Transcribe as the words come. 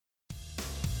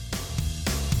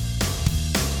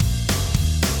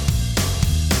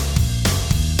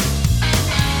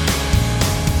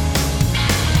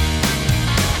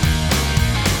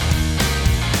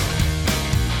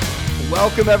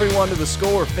Welcome, everyone, to the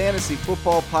Score Fantasy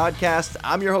Football Podcast.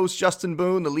 I'm your host, Justin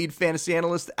Boone, the lead fantasy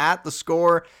analyst at The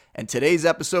Score, and today's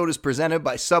episode is presented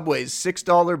by Subway's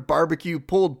 $6 barbecue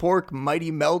pulled pork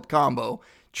Mighty Melt combo.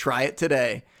 Try it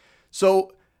today.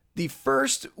 So, the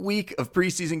first week of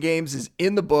preseason games is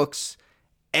in the books.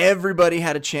 Everybody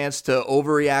had a chance to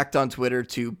overreact on Twitter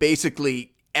to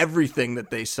basically everything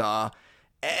that they saw,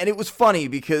 and it was funny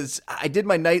because I did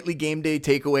my nightly game day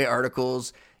takeaway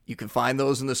articles. You can find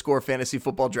those in the Score Fantasy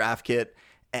Football Draft Kit.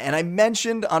 And I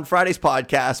mentioned on Friday's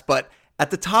podcast, but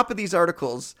at the top of these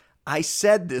articles, I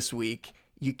said this week,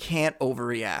 you can't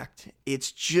overreact.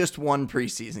 It's just one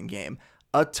preseason game.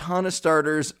 A ton of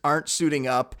starters aren't suiting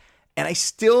up. And I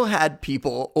still had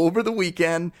people over the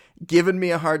weekend giving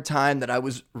me a hard time that I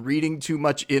was reading too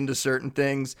much into certain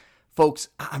things. Folks,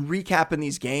 I'm recapping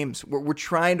these games. We're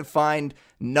trying to find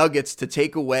nuggets to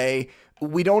take away.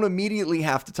 We don't immediately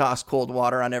have to toss cold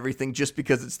water on everything just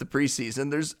because it's the preseason.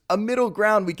 There's a middle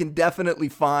ground we can definitely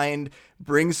find,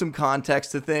 bring some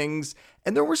context to things.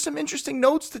 And there were some interesting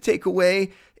notes to take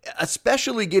away,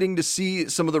 especially getting to see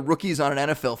some of the rookies on an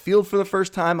NFL field for the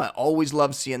first time. I always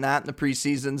love seeing that in the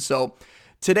preseason. So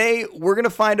today, we're going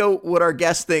to find out what our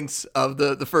guest thinks of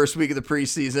the first week of the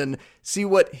preseason, see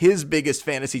what his biggest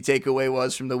fantasy takeaway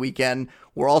was from the weekend.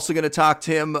 We're also going to talk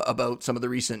to him about some of the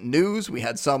recent news. We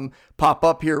had some pop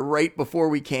up here right before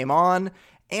we came on,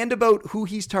 and about who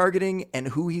he's targeting and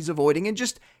who he's avoiding, and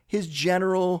just his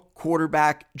general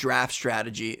quarterback draft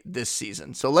strategy this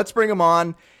season. So let's bring him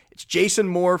on. It's Jason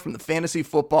Moore from the Fantasy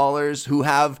Footballers, who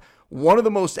have one of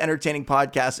the most entertaining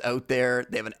podcasts out there.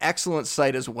 They have an excellent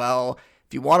site as well.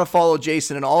 If you want to follow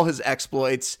Jason and all his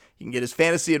exploits, you can get his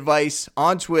fantasy advice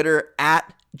on Twitter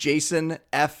at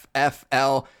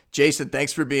JasonFFL. Jason,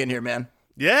 thanks for being here, man.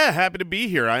 Yeah, happy to be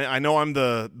here. I know I'm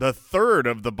the third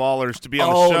of the ballers to be on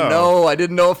the show. Oh, no, I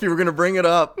didn't know if you were going to bring it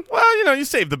up. Well, you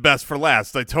save the best for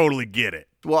last. I totally get it.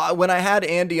 Well, when I had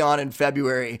Andy on in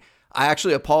February, I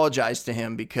actually apologized to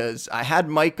him because I had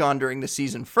Mike on during the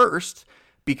season first,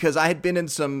 because I had been in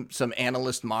some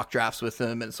analyst mock drafts with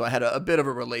him, and so I had a bit of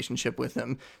a relationship with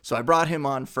him. So I brought him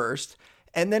on first.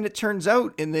 And then it turns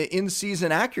out in the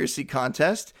in-season accuracy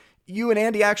contest, you and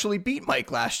Andy actually beat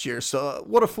Mike last year. So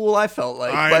what a fool I felt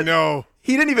like. I know.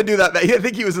 He didn't even do that bad. I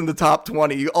think he was in the top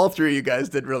 20. All three of you guys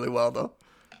did really well, though.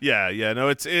 Yeah. No,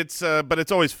 but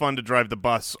it's always fun to drive the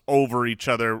bus over each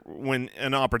other when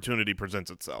an opportunity presents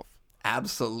itself.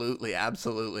 Absolutely. All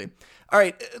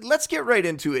right, let's get right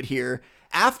into it here.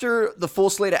 After the full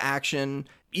slate of action,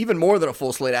 even more than a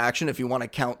full slate of action if you want to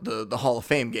count the Hall of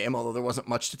Fame game, although there wasn't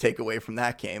much to take away from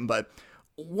that game. But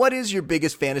what is your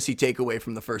biggest fantasy takeaway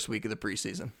from the first week of the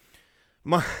preseason?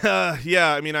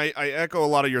 I echo a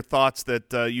lot of your thoughts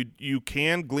that you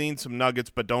can glean some nuggets,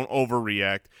 but don't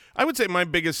overreact. I would say my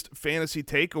biggest fantasy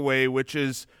takeaway, which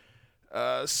is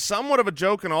somewhat of a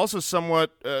joke and also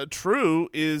somewhat true,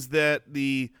 is that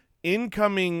the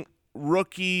incoming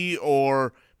rookie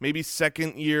or maybe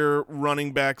second-year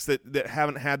running backs that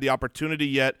haven't had the opportunity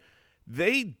yet,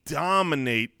 they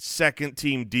dominate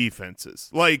second-team defenses.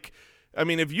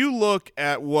 If you look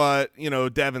at what,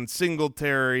 Devin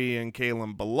Singletary and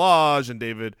Kalen Ballage and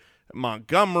David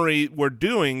Montgomery were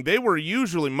doing, they were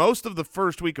usually, most of the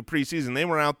first week of preseason, they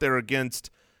were out there against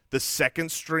the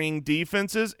second-string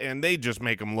defenses, and they just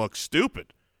make them look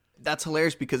stupid. That's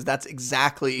hilarious because that's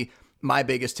exactly my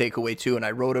biggest takeaway, too, and I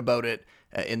wrote about it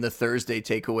in the Thursday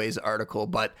Takeaways article.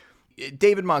 But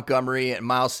David Montgomery and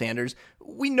Miles Sanders,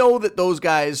 we know that those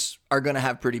guys are going to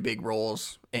have pretty big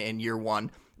roles in year one.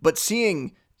 But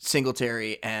seeing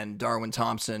Singletary and Darwin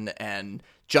Thompson and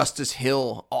Justice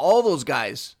Hill, all those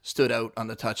guys stood out on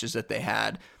the touches that they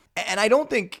had. And I don't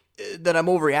think that I'm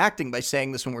overreacting by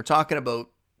saying this when we're talking about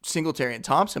Singletary and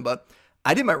Thompson, but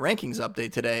I did my rankings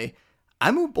update today.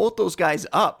 I moved both those guys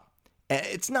up.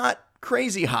 It's not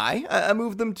crazy high. I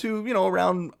moved them to,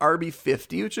 around RB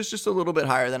 50, which is just a little bit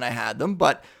higher than I had them.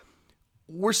 But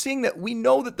we're seeing that we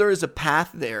know that there is a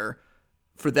path there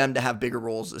for them to have bigger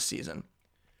roles this season.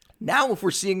 Now, if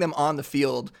we're seeing them on the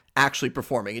field actually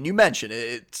performing, and you mentioned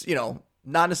it's,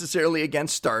 not necessarily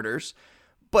against starters,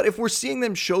 but if we're seeing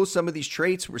them show some of these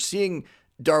traits, we're seeing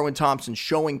Darwin Thompson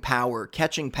showing power,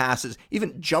 catching passes,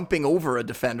 even jumping over a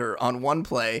defender on one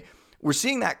play, we're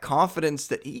seeing that confidence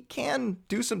that he can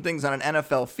do some things on an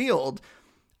NFL field.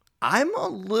 I'm a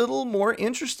little more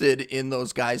interested in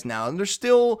those guys now, and they're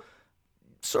still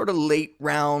sort of late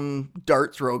round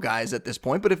dart throw guys at this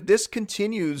point. But if this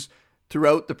continues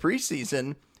throughout the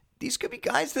preseason, these could be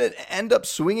guys that end up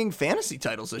swinging fantasy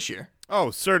titles this year. Oh,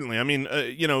 certainly. I mean,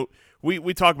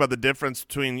 we talk about the difference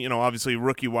between, obviously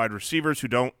rookie wide receivers who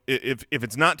don't, if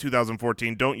it's not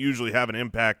 2014, don't usually have an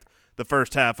impact the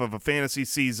first half of a fantasy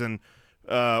season,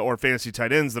 or fantasy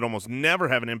tight ends that almost never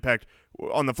have an impact.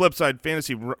 On the flip side,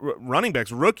 fantasy running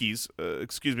backs, rookie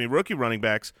running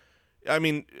backs, I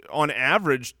mean, on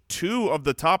average, 2 of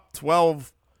the top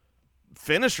 12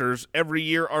 finishers every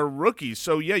year are rookies.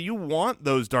 So, yeah, you want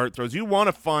those dart throws. You want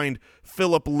to find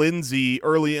Phillip Lindsay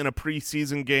early in a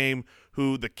preseason game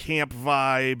who the camp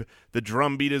vibe, the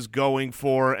drumbeat is going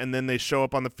for, and then they show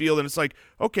up on the field, and it's like,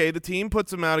 okay, the team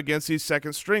puts them out against these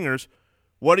second stringers.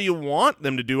 What do you want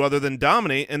them to do other than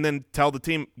dominate and then tell the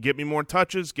team, get me more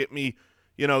touches, get me,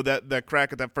 that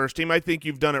crack at that first team? I think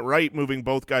you've done it right moving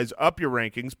both guys up your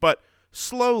rankings, but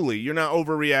slowly. You're not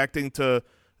overreacting to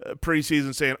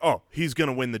preseason saying, oh, he's going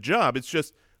to win the job. It's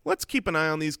just, let's keep an eye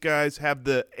on these guys, have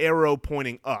the arrow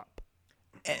pointing up.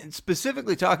 And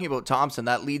specifically talking about Thompson,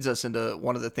 that leads us into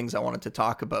one of the things I wanted to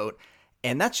talk about,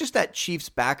 and that's just that Chiefs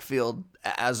backfield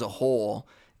as a whole.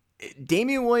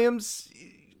 Damian Williams,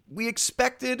 we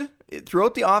expected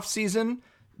throughout the offseason,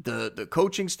 the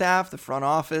coaching staff, the front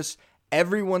office,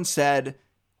 everyone said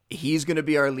he's going to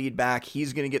be our lead back.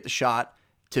 He's going to get the shot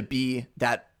to be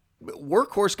that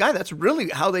workhorse guy. That's really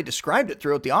how they described it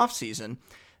throughout the offseason.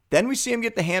 Then we see him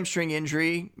get the hamstring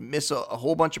injury, miss a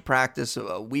whole bunch of practice,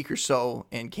 a week or so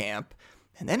in camp.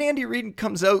 And then Andy Reid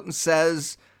comes out and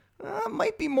says,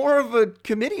 might be more of a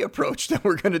committee approach that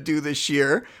we're going to do this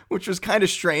year, which was kind of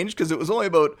strange because it was only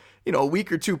about, a week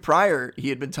or two prior he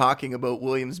had been talking about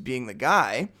Williams being the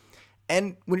guy.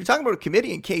 And when you're talking about a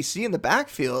committee in KC in the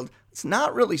backfield, it's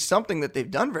not really something that they've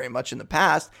done very much in the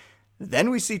past.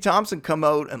 Then we see Thompson come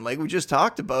out and, like we just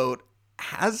talked about,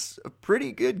 has a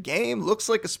pretty good game, looks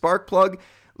like a spark plug,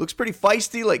 looks pretty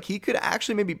feisty, like he could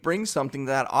actually maybe bring something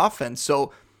to that offense.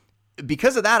 So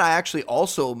because of that, I actually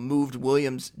also moved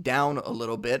Williams down a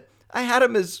little bit. I had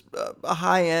him as a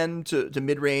high end to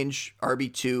mid-range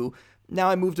RB2. Now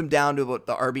I moved him down to about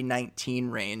the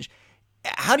RB19 range.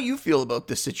 How do you feel about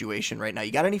this situation right now?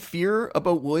 You got any fear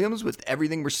about Williams with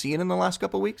everything we're seeing in the last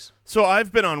couple of weeks? So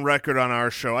I've been on record on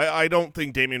our show. I don't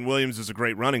think Damian Williams is a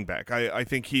great running back. I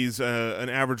think he's an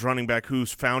average running back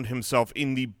who's found himself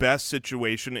in the best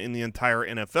situation in the entire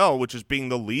NFL, which is being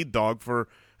the lead dog for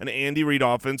an Andy Reid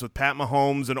offense with Pat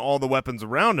Mahomes and all the weapons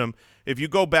around him. If you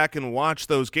go back and watch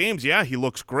those games, yeah, he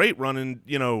looks great running,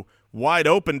 wide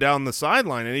open down the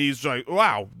sideline. And he's like,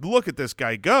 wow, look at this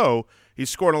guy go. He's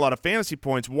scoring a lot of fantasy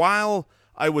points. While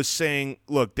I was saying,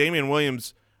 look, Damian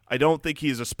Williams, I don't think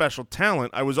he's a special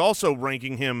talent, I was also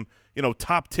ranking him,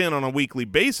 top 10 on a weekly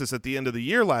basis at the end of the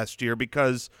year last year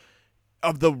because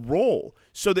of the role.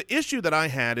 So the issue that I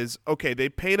had is, okay, they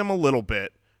paid him a little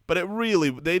bit, but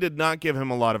they did not give him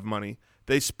a lot of money.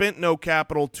 They spent no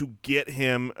capital to get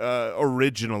him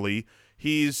originally.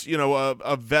 He's,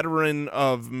 a veteran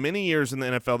of many years in the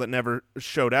NFL that never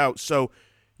showed out. So,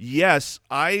 yes,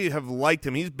 I have liked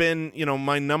him. He's been,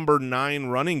 my number 9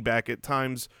 running back at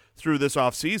times through this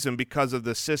offseason because of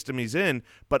the system he's in.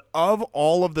 But of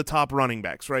all of the top running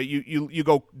backs, right, you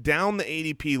go down the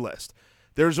ADP list.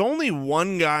 There's only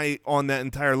one guy on that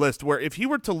entire list where if he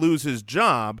were to lose his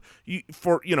job,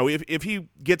 if he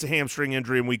gets a hamstring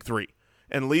injury in week 3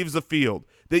 and leaves the field,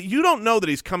 that you don't know that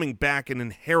he's coming back and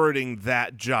inheriting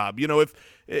that job.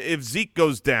 If Zeke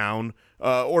goes down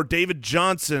or David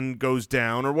Johnson goes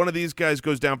down or one of these guys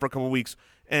goes down for a couple of weeks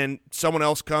and someone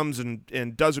else comes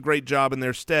and does a great job in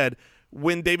their stead,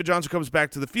 when David Johnson comes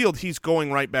back to the field, he's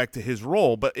going right back to his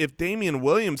role. But if Damian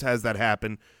Williams has that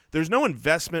happen, there's no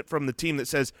investment from the team that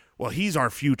says, well, he's our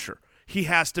future. He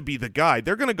has to be the guy.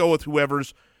 They're going to go with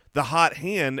whoever's the hot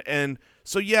hand. And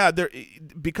so, yeah,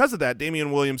 because of that,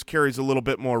 Damian Williams carries a little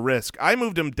bit more risk. I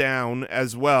moved him down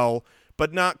as well,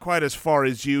 but not quite as far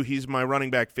as you. He's my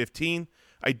running back 15.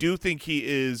 I do think he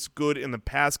is good in the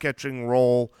pass-catching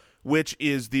role, which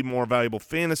is the more valuable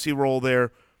fantasy role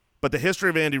there. But the history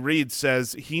of Andy Reid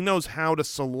says he knows how to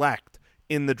select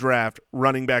in the draft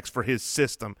running backs for his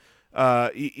system.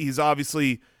 He's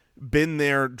obviously been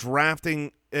there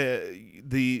drafting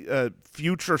the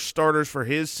future starters for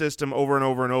his system over and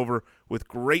over and over with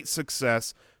great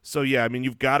success. So, yeah, I mean,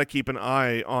 you've got to keep an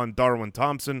eye on Darwin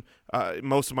Thompson.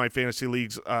 Most of my fantasy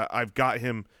leagues, I've got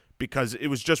him because it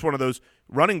was just one of those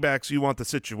running backs you want the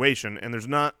situation, and there's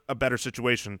not a better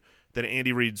situation than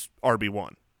Andy Reid's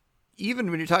RB1.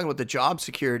 Even when you're talking about the job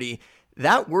security,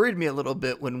 that worried me a little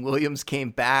bit when Williams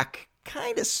came back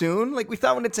kind of soon. Like, we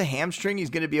thought when it's a hamstring, he's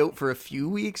going to be out for a few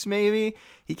weeks maybe.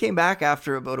 He came back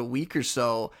after about a week or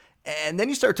so. And then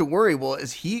you start to worry, well,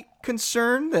 is he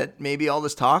concerned that maybe all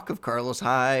this talk of Carlos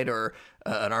Hyde or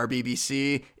an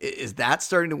RBBC, is that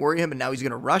starting to worry him? And now he's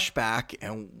going to rush back.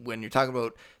 And when you're talking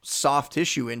about soft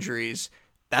tissue injuries,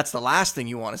 that's the last thing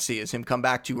you want to see is him come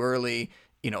back too early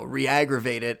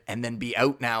re-aggravate it and then be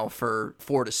out now for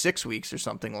 4 to 6 weeks or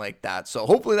something like that. So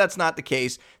hopefully that's not the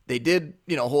case. They did,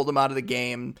 hold him out of the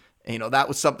game. That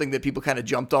was something that people kind of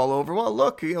jumped all over. Well,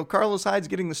 look, Carlos Hyde's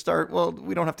getting the start. Well,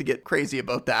 we don't have to get crazy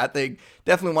about that. They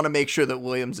definitely want to make sure that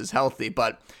Williams is healthy,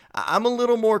 but I'm a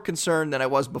little more concerned than I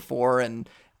was before, and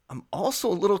I'm also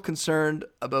a little concerned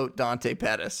about Dante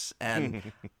Pettis.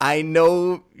 And I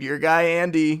know your guy,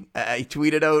 Andy, I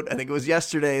tweeted out, I think it was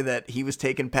yesterday, that he was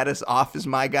taking Pettis off his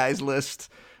My Guys list,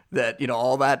 that,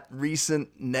 all that recent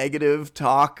negative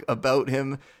talk about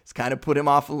him has kind of put him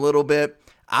off a little bit.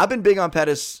 I've been big on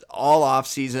Pettis all off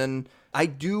season. I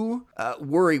do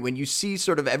worry when you see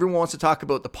sort of everyone wants to talk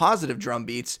about the positive drum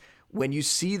beats. When you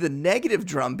see the negative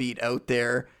drum beat out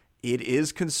there, it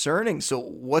is concerning. So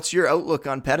what's your outlook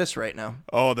on Pettis right now?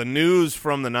 Oh, the news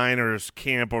from the Niners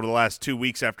camp over the last 2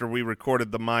 weeks after we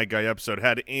recorded the My Guy episode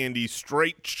had Andy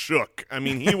straight shook. I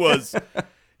mean, he was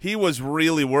he was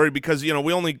really worried because, we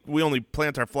only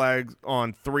plant our flag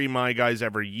on 3 My Guys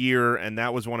every year, and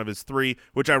that was one of his 3,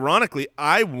 which ironically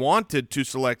I wanted to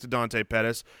select Dante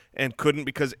Pettis and couldn't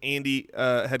because Andy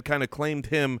had kind of claimed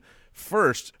him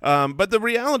first. But the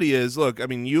reality is, look, I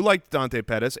mean, you liked Dante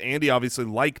Pettis. Andy obviously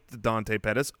liked Dante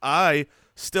Pettis. I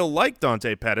still like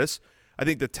Dante Pettis. I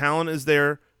think the talent is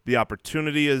there. The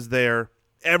opportunity is there.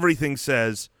 Everything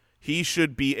says he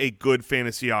should be a good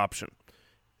fantasy option.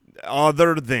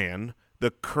 Other than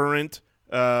the current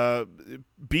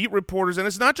beat reporters, and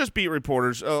it's not just beat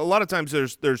reporters. A lot of times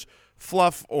there's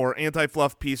fluff or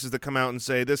anti-fluff pieces that come out and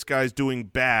say this guy's doing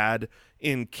bad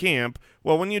in camp.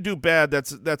 Well, when you do bad,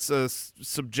 that's a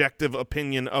subjective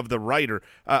opinion of the writer.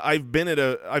 I've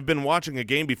been watching a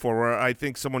game before where I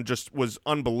think someone just was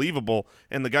unbelievable,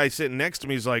 and the guy sitting next to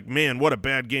me is like, "Man, what a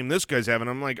bad game this guy's having."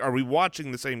 I'm like, "Are we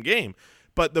watching the same game?"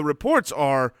 But the reports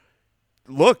are,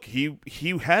 look, he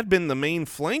had been the main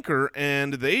flanker,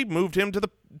 and they moved him to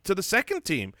the second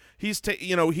team. He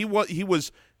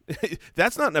was.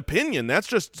 That's not an opinion. That's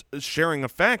just sharing a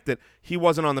fact that he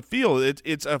wasn't on the field.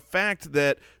 It's a fact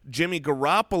that Jimmy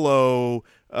Garoppolo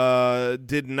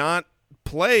did not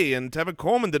play, and Tevin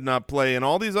Coleman did not play, and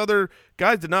all these other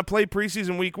guys did not play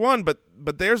preseason week 1. But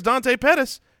there's Dante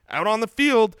Pettis out on the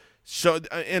field. So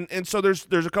so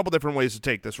there's a couple different ways to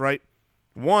take this, right?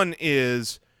 One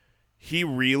is he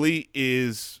really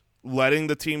is letting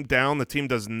the team down. The team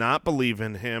does not believe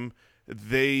in him.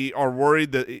 They are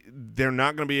worried that they're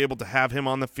not going to be able to have him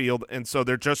on the field, and so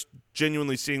they're just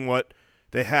genuinely seeing what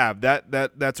they have.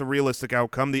 That's a realistic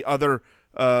outcome. The other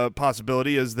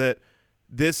possibility is that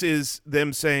this is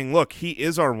them saying, look, he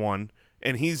is our one,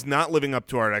 and he's not living up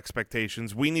to our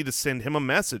expectations. We need to send him a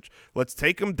message. Let's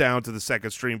take him down to the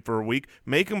second stream for a week,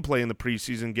 make him play in the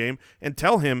preseason game, and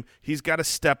tell him he's got to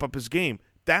step up his game.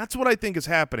 That's what I think is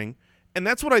happening, and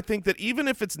that's what I think that even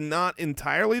if it's not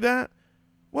entirely that,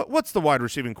 what's the wide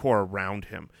receiving core around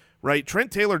him, right?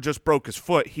 Trent Taylor just broke his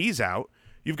foot. He's out.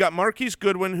 You've got Marquise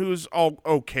Goodwin, who's all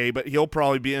okay, but he'll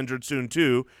probably be injured soon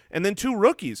too, and then 2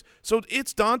 rookies. So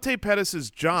it's Dante Pettis'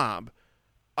 job.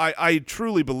 I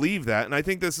truly believe that, and I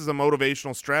think this is a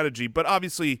motivational strategy. But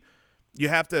obviously, you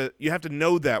have to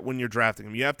know that when you're drafting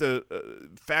him. You have to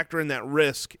factor in that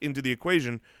risk into the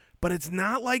equation. But it's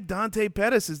not like Dante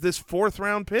Pettis is this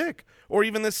 4th-round pick or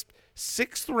even this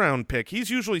 6th-round pick. He's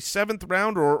usually 7th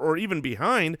round or even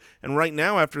behind. And right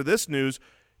now, after this news,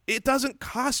 it doesn't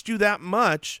cost you that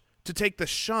much to take the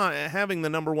shot at having the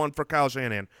number 1 for Kyle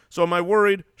Shanahan. So am I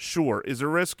worried? Sure. Is there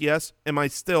risk? Yes. Am I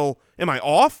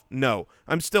off? No.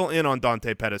 I'm still in on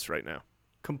Dante Pettis right now.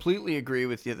 Completely agree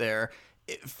with you there.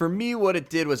 For me, what it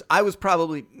did was I was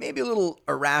probably maybe a little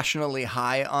irrationally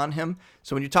high on him.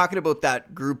 So when you're talking about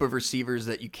that group of receivers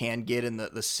that you can get in the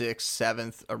 6th,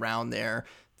 7th, around there,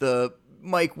 the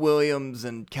Mike Williams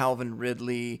and Calvin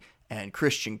Ridley and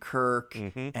Christian Kirk,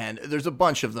 and there's a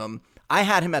bunch of them. I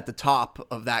had him at the top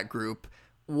of that group.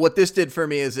 What this did for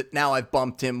me is that now I've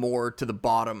bumped him more to the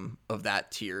bottom of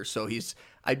that tier. So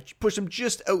I pushed him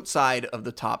just outside of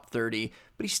the top 30,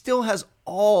 but he still has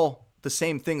all the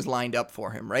same things lined up for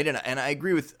him, right? And I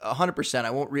agree with 100%. I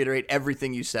won't reiterate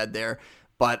everything you said there,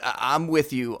 but I'm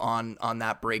with you on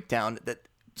that breakdown that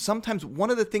sometimes one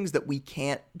of the things that we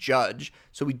can't judge,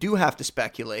 so we do have to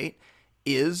speculate,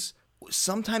 is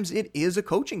sometimes it is a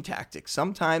coaching tactic.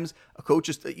 Sometimes a coach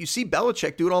you see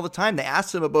Belichick do it all the time. They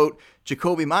asked him about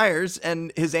Jacoby Myers,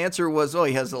 and his answer was,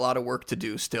 he has a lot of work to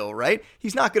do still, right?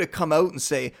 He's not going to come out and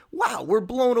say, wow, we're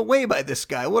blown away by this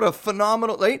guy. What a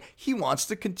phenomenal, right? He wants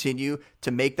to continue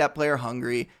to make that player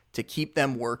hungry, to keep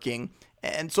them working.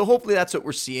 And so hopefully that's what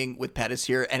we're seeing with Pettis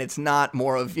here. And it's not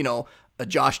more of, a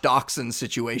Josh Doxson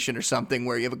situation or something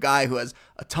where you have a guy who has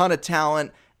a ton of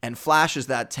talent and flashes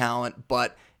that talent,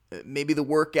 but maybe the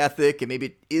work ethic and maybe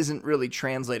it isn't really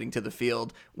translating to the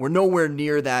field. We're nowhere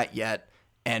near that yet.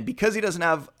 And because he doesn't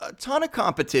have a ton of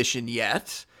competition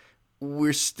yet,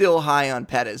 we're still high on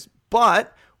Pettis.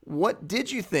 But what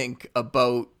did you think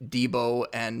about Debo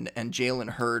and Jalen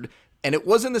Hurd? And it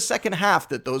was in the second half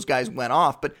that those guys went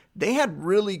off, but they had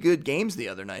really good games the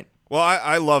other night. Well,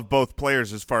 I love both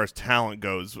players as far as talent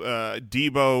goes.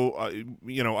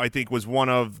 Debo, I think was one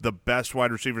of the best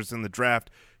wide receivers in the draft.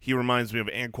 He reminds me of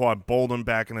Anquan Bolden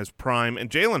back in his prime. And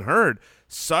Jalen Hurd,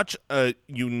 such a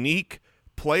unique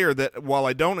player that while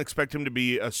I don't expect him to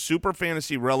be a super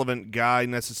fantasy relevant guy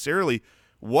necessarily,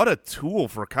 what a tool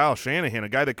for Kyle Shanahan, a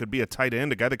guy that could be a tight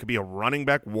end, a guy that could be a running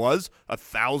back, was a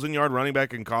 1,000-yard running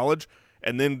back in college,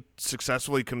 and then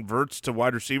successfully converts to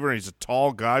wide receiver, and he's a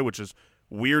tall guy, which is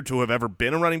weird to have ever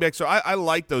been a running back. So I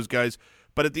like those guys.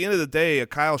 But at the end of the day, a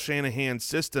Kyle Shanahan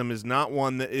system is not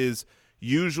one that is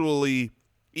usually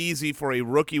easy for a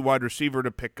rookie wide receiver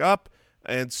to pick up.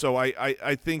 And so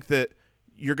I think that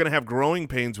you're going to have growing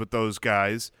pains with those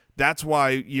guys. That's why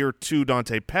year two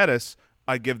Dante Pettis,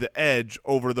 I give the edge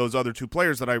over those other two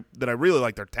players that I really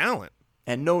like their talent.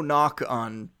 And no knock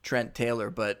on Trent Taylor,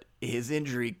 but his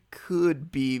injury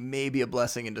could be maybe a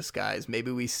blessing in disguise.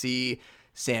 Maybe we see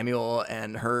Samuel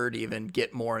and Hurd even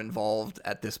get more involved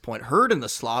at this point. Hurd in the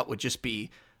slot would just be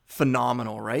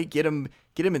phenomenal, right? Get him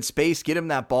in space, get him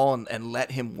that ball and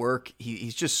let him work.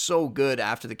 He's just so good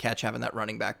after the catch, having that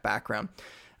running back background.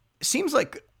 It seems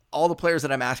like all the players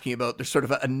that I'm asking about, there's sort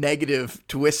of a negative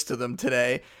twist to them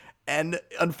today. And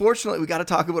unfortunately, we got to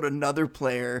talk about another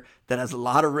player that has a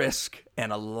lot of risk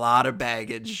and a lot of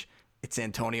baggage. It's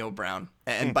Antonio Brown.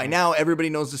 And by now, everybody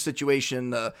knows the situation,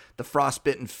 the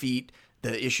frostbitten feet,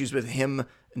 the issues with him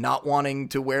not wanting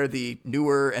to wear the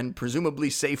newer and presumably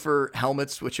safer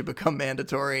helmets, which have become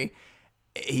mandatory.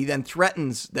 He then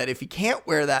threatens that if he can't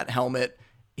wear that helmet,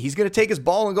 he's going to take his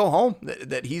ball and go home,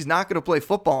 that he's not going to play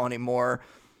football anymore.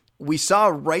 We saw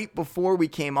right before we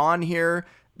came on here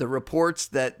the reports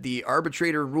that the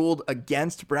arbitrator ruled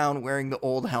against Brown wearing the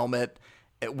old helmet.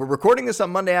 We're recording this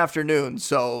on Monday afternoon,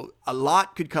 so a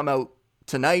lot could come out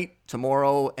tonight,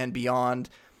 tomorrow, and beyond.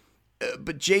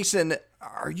 But Jason,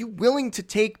 are you willing to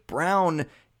take Brown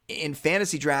in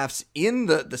fantasy drafts in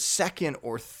the second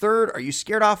or third? Are you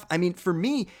scared off? I mean, for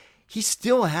me, he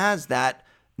still has that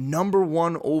number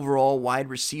one overall wide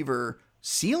receiver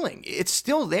ceiling. It's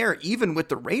still there, even with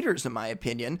the Raiders, in my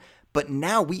opinion. But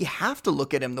now we have to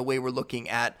look at him the way we're looking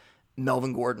at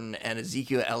Melvin Gordon and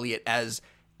Ezekiel Elliott as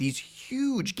these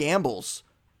huge gambles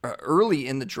early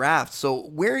in the draft. So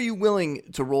where are you willing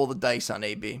to roll the dice on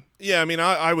AB? Yeah, I mean,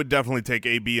 I would definitely take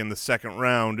AB in the second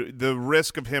round. The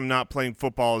risk of him not playing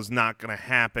football is not going to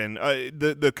happen.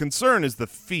 The concern is the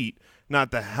feet,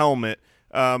 not the helmet.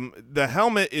 The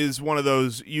helmet is one of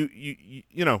those, you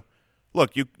know,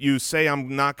 look, you say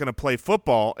I'm not going to play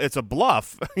football. It's a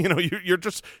bluff.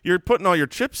 You're putting all your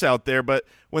chips out there. But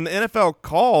when the NFL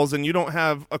calls and you don't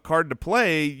have a card to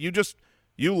play,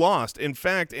 you lost. In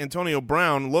fact, Antonio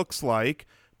Brown looks like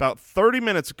about 30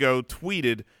 minutes ago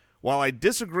tweeted, "While I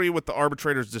disagree with the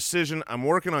arbitrator's decision, I'm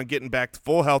working on getting back to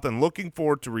full health and looking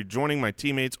forward to rejoining my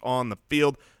teammates on the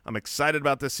field. I'm excited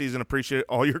about this season. Appreciate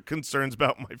all your concerns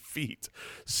about my feet."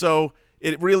 So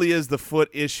it really is the foot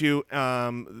issue.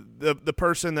 The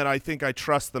person that I think I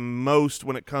trust the most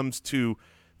when it comes to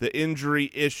the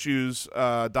injury issues,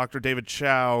 Dr. David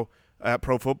Chow at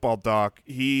Pro Football Doc,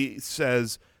 he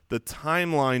says the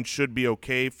timeline should be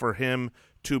okay for him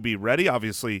to be ready.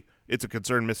 Obviously, it's a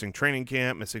concern missing training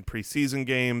camp, missing preseason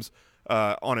games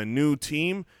on a new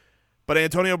team. But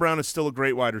Antonio Brown is still a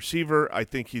great wide receiver. I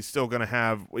think he's going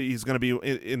to be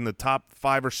in the top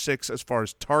 5 or 6 as far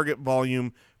as target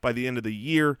volume by the end of the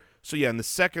year. So yeah, in the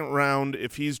second round,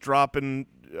 if he's dropping,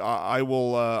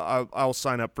 I'll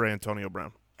sign up for Antonio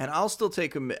Brown. And I'll still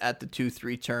take him at the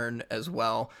 2-3 turn as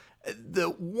well. The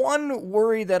one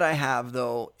worry that I have,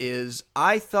 though, is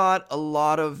I thought a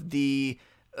lot of the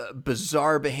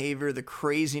bizarre behavior, the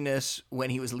craziness when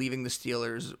he was leaving the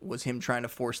Steelers was him trying to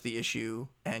force the issue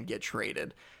and get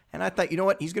traded. And I thought, you know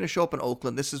what? He's going to show up in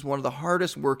Oakland. This is one of the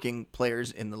hardest working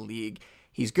players in the league.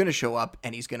 He's going to show up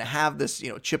and he's going to have this,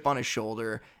 chip on his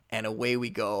shoulder, and away we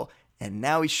go. And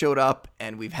now he showed up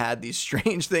and we've had these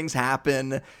strange things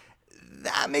happen.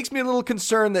 That makes me a little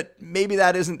concerned that maybe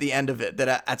that isn't the end of it,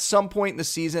 that at some point in the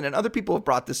season, and other people have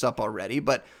brought this up already,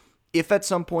 but if at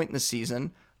some point in the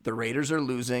season the Raiders are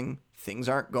losing, things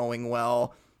aren't going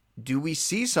well, do we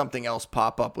see something else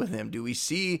pop up with him? Do we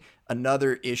see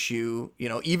another issue,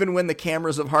 even when the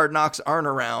cameras of Hard Knocks aren't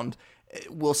around?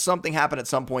 Will something happen at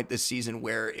some point this season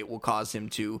where it will cause him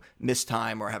to miss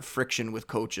time or have friction with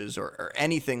coaches or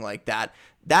anything like that?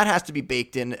 That has to be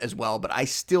baked in as well, but I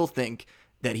still think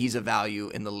that he's a value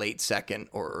in the late second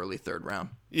or early third round.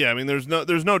 Yeah, I mean, there's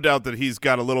no doubt that he's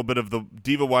got a little bit of the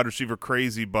diva wide receiver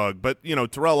crazy bug, but,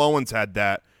 Terrell Owens had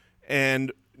that,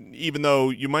 and even though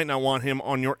you might not want him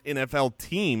on your NFL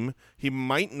team, he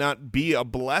might not be a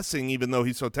blessing even though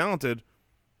he's so talented.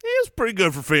 He is pretty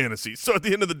good for fantasy. So at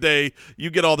the end of the day,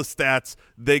 you get all the stats.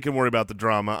 They can worry about the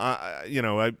drama.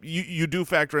 You do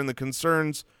factor in the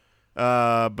concerns,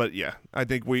 but yeah, I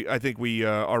think we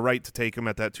are right to take him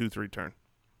at that 2-3 turn.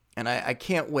 And I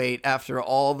can't wait after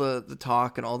all the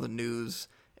talk and all the news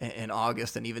in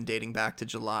August and even dating back to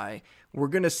July. We're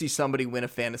going to see somebody win a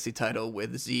fantasy title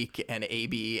with Zeke and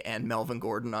AB and Melvin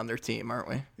Gordon on their team, aren't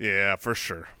we? Yeah, for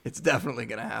sure. It's definitely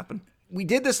going to happen. We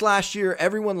did this last year.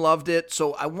 Everyone loved it,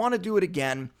 so I want to do it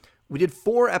again. We did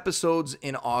 4 episodes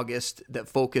in August that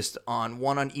focused on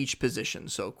one on each position,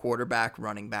 so quarterback,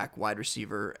 running back, wide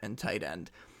receiver, and tight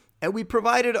end. And we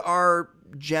provided our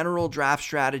general draft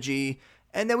strategy,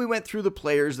 and then we went through the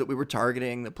players that we were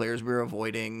targeting, the players we were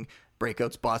avoiding,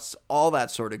 breakouts, busts, all that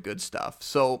sort of good stuff.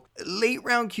 So late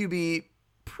round QB,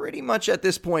 pretty much at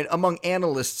this point, among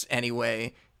analysts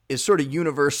anyway, is sort of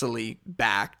universally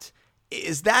backed.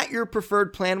 Is that your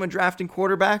preferred plan when drafting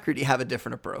quarterback, or do you have a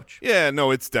different approach? Yeah,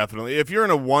 no, it's definitely. If you're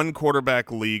in a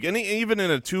 1-quarterback league, and even in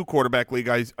a 2-quarterback league,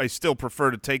 I still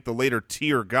prefer to take the later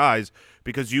tier guys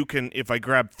because you can, if I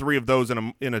grab 3 of those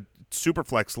in a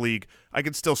Superflex league, I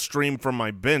can still stream from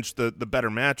my bench the better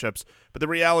matchups. But the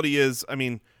reality is, I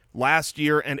mean, last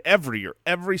year and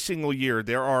every single year,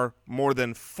 there are more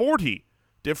than 40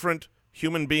 different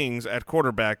human beings at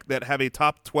quarterback that have a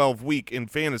top 12 week in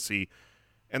fantasy.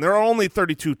 And there are only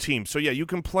 32 teams. So, yeah, you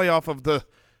can play off of the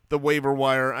waiver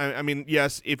wire. I mean,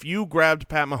 yes, if you grabbed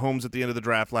Pat Mahomes at the end of the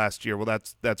draft last year, well,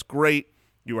 that's great.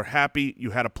 You were happy.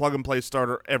 You had a plug-and-play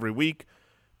starter every week.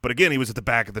 But, again, he was at the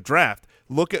back of the draft.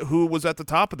 Look at who was at the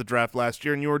top of the draft last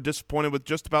year, and you were disappointed with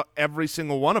just about every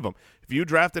single one of them. If you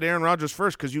drafted Aaron Rodgers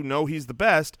first because you know he's the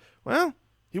best, well,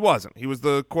 he wasn't. He was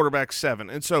the quarterback 7.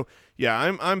 And so, yeah,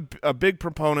 I'm a big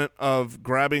proponent of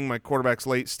grabbing my quarterbacks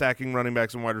late, stacking running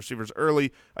backs and wide receivers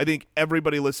early. I think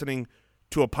everybody listening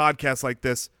to a podcast like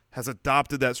this has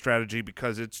adopted that strategy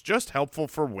because it's just helpful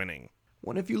for winning.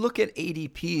 Well, if you look at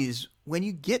ADPs, when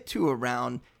you get to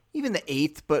around even the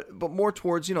 8th, but more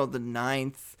towards, the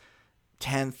 9th,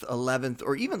 10th, 11th,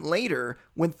 or even later,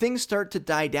 when things start to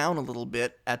die down a little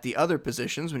bit at the other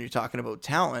positions, when you're talking about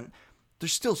talent,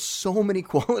 there's still so many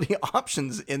quality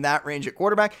options in that range at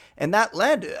quarterback. And that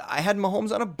led, I had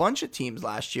Mahomes on a bunch of teams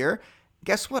last year.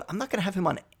 Guess what? I'm not going to have him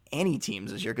on any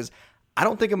teams this year because I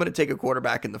don't think I'm going to take a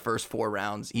quarterback in the first 4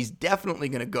 rounds. He's definitely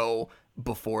going to go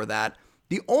before that.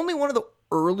 The only one of the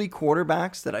early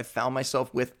quarterbacks that I found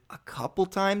myself with a couple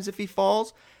times if he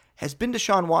falls has been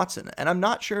Deshaun Watson. And I'm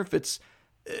not sure if it's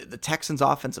the Texans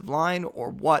offensive line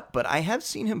or what, but I have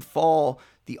seen him fall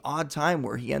the odd time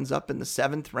where he ends up in the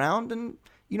 7th round. And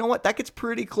you know what? That gets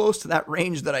pretty close to that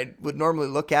range that I would normally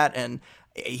look at. And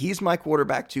he's my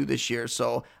quarterback too this year.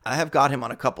 So I have got him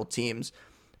on a couple teams.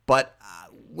 But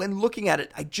when looking at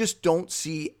it, I just don't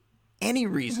see any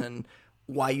reason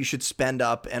why you should spend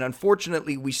up. And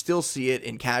unfortunately, we still see it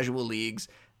in casual leagues.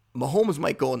 Mahomes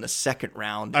might go in the 2nd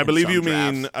round. I believe you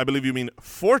mean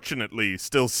fortunately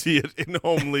still see it in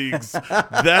home leagues.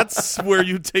 That's where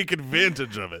you take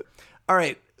advantage of it. All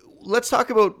right, let's talk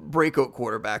about breakout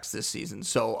quarterbacks this season.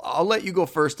 So I'll let you go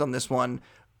first on this one.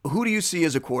 Who do you see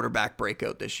as a quarterback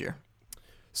breakout this year?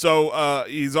 So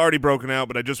he's already broken out,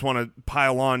 but I just want to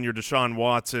pile on your Deshaun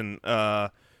Watson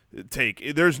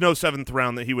take. There's no 7th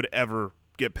round that he would ever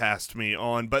get past me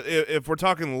on. But if we're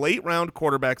talking late round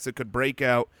quarterbacks that could break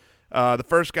out, the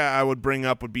first guy I would bring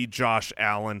up would be Josh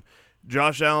Allen.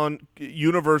 Josh Allen,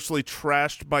 universally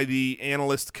trashed by the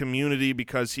analyst community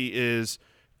because he is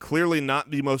clearly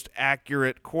not the most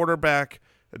accurate quarterback.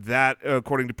 That,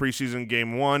 according to preseason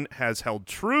game 1, has held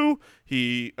true.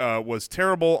 He was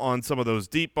terrible on some of those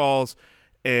deep balls,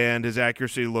 and his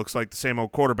accuracy looks like the same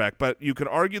old quarterback. But you could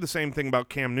argue the same thing about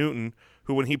Cam Newton,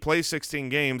 who when he plays 16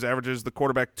 games averages the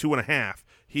quarterback 2.5.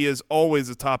 He is always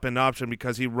a top-end option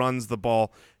because he runs the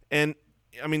ball. And,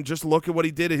 I mean, just look at what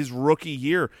he did his rookie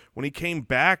year. When he came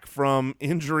back from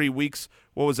injury weeks,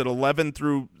 11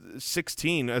 through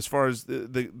 16 as far as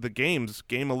the games,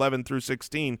 game 11 through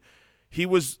 16, he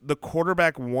was the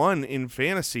quarterback 1 in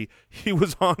fantasy. He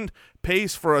was on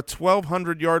pace for a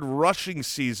 1,200-yard rushing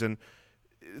season.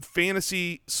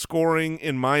 Fantasy scoring,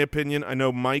 in my opinion, I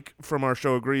know Mike from our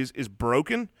show agrees, is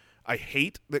broken. I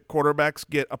hate that quarterbacks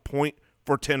get a point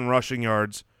for 10 rushing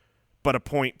yards. but a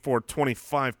point for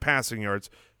 25 passing yards.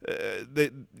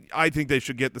 I think they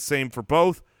should get the same for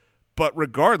both. But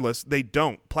regardless, they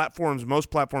don't. Most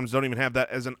platforms don't even have that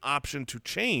as an option to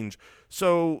change.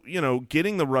 So,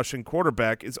 getting the rushing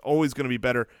quarterback is always going to be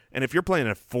better. And if you're playing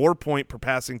a 4-point per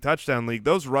passing touchdown league,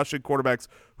 those rushing quarterbacks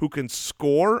who can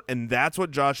score, and that's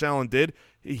what Josh Allen did.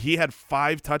 He had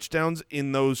 5 touchdowns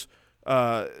in those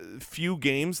few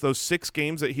games, those 6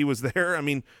 games that he was there. I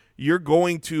mean, you're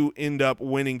going to end up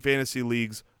winning fantasy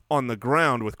leagues on the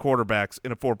ground with quarterbacks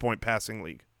in a 4-point passing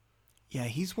league. Yeah,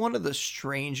 he's one of the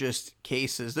strangest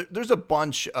cases. There's a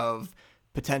bunch of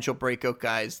potential breakout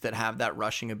guys that have that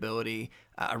rushing ability.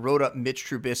 I wrote up Mitch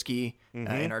Trubisky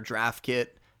in our draft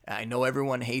kit. I know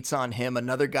everyone hates on him.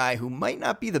 Another guy who might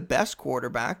not be the best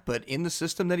quarterback, but in the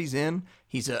system that he's in,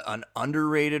 he's an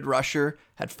underrated rusher.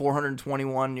 Had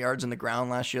 421 yards on the ground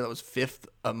last year. That was 5th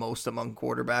most among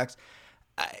quarterbacks.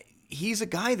 He's a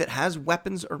guy that has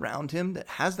weapons around him, that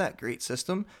has that great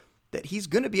system, that he's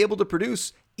going to be able to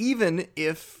produce even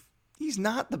if he's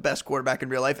not the best quarterback in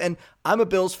real life. And I'm a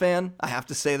Bills fan. I have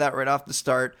to say that right off the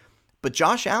start. But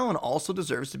Josh Allen also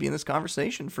deserves to be in this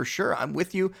conversation for sure. I'm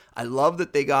with you. I love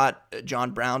that they got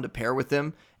John Brown to pair with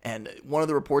him. And one of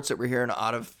the reports that we're hearing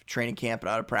out of training camp and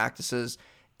out of practices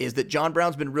is that John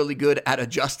Brown's been really good at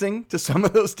adjusting to some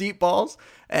of those deep balls.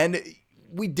 And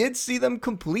we did see them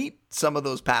complete some of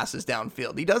those passes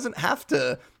downfield. He doesn't have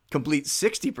to complete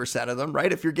 60% of them,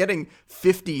 right? If you're getting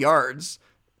 50 yards,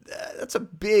 that's a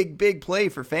big play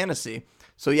for fantasy.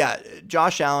 So yeah,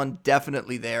 Josh Allen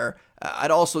definitely there.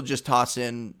 I'd also just toss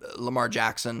in Lamar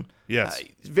Jackson. Yes.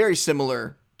 Very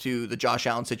similar to the Josh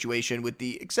Allen situation, with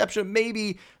the exception of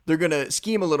maybe they're going to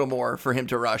scheme a little more for him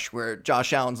to rush, where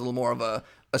Josh Allen's a little more of a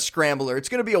scrambler. It's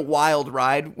going to be a wild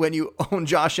ride when you own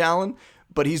Josh Allen,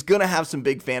 but he's going to have some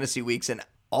big fantasy weeks. And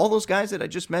all those guys that I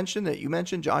just mentioned, that you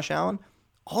mentioned, Josh Allen,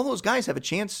 all those guys have a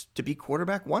chance to be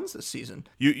quarterback ones this season.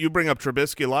 You bring up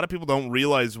Trubisky. A lot of people don't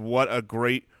realize what a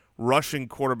great rushing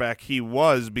quarterback he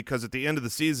was, because at the end of the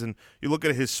season, you look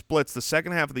at his splits, the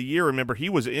second half of the year, remember, he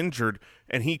was injured,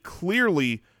 and he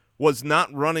clearly was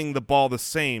not running the ball the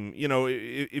same.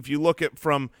 If you look at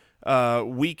from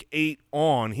week 8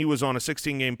 on, he was on a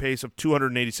 16-game pace of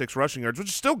 286 rushing yards, which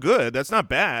is still good. That's not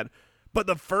bad. But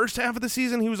the first half of the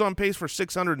season, he was on pace for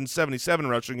 677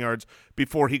 rushing yards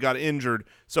before he got injured.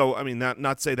 So, I mean, not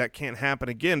to say that can't happen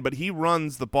again, but he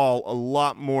runs the ball a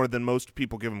lot more than most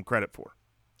people give him credit for.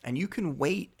 And you can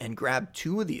wait and grab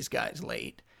 2 of these guys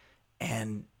late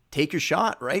and take your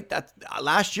shot, right? That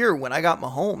last year when I got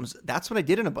Mahomes, that's what I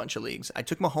did in a bunch of leagues. I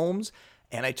took Mahomes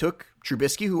and I took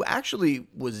Trubisky, who actually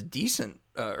was decent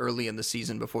early in the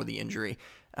season before the injury.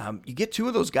 You get 2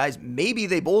 of those guys, maybe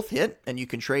they both hit and you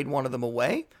can trade one of them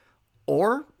away,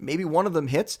 or maybe one of them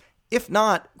hits. If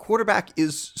not, quarterback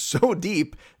is so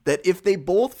deep that if they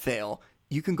both fail,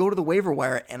 you can go to the waiver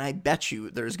wire, and I bet you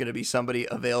there's going to be somebody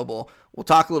available. We'll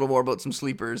talk a little more about some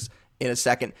sleepers in a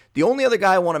second. The only other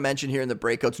guy I want to mention here in the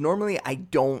breakouts, normally I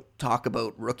don't talk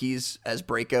about rookies as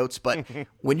breakouts, but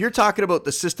when you're talking about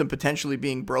the system potentially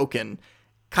being broken,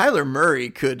 Kyler Murray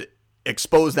could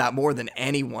expose that more than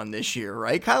anyone this year,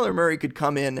 right? Kyler Murray could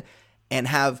come in and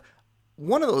have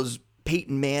one of those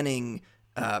Peyton Manning,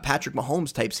 Patrick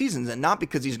Mahomes type seasons, and not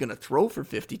because he's going to throw for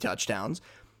 50 touchdowns,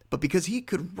 but because he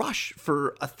could rush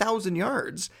for 1,000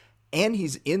 yards, and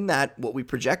he's in that, what we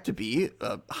project to be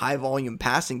a high volume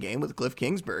passing game with Cliff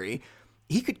Kingsbury.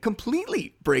 He could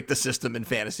completely break the system in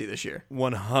fantasy this year.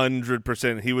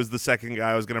 100%. He was the second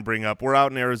guy I was going to bring up. We're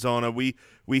out in Arizona. We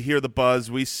hear the buzz.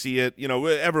 We see it.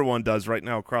 Everyone does right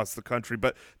now across the country.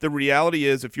 But the reality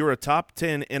is, if you're a top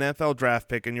 10 NFL draft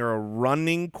pick and you're a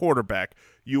running quarterback,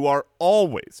 you are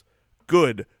always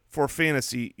good for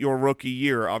fantasy your rookie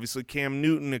year. Obviously, Cam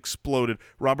Newton exploded.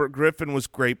 Robert Griffin was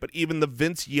great. But even the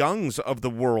Vince Youngs of the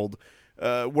world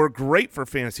were great for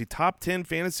fantasy. Top 10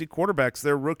 fantasy quarterbacks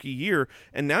their rookie year.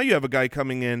 And now you have a guy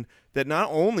coming in that not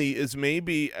only is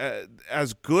maybe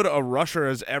as good a rusher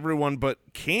as everyone but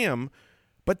Cam,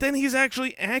 but then he's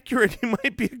actually accurate. He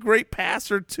might be a great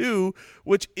passer too,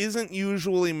 which isn't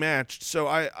usually matched. So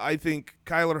I think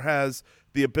Kyler has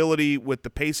the ability, with the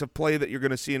pace of play that you're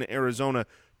going to see in Arizona,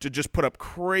 to just put up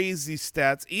crazy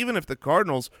stats. Even if the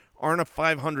Cardinals aren't a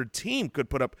 500 team, could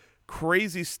put up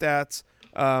crazy stats.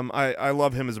 I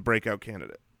love him as a breakout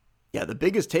candidate. Yeah, the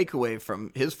biggest takeaway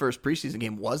from his first preseason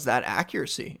game was that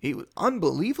accuracy. He was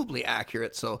unbelievably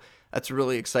accurate, so that's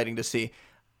really exciting to see.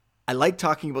 I like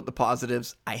talking about the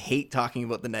positives. I hate talking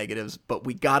about the negatives, but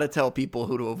we got to tell people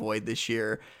who to avoid this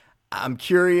year. I'm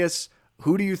curious,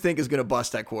 who do you think is going to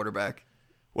bust at quarterback?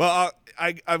 Well,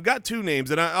 I've got two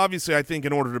names, and obviously I think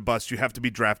in order to bust, you have to be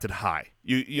drafted high.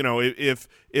 You know, if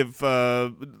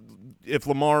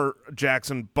Lamar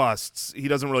Jackson busts, he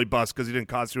doesn't really bust because he didn't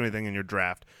cost you anything in your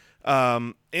draft.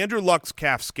 Andrew Luck's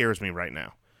calf scares me right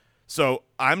now, so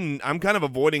I'm kind of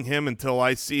avoiding him until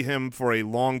I see him for a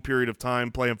long period of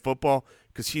time playing football,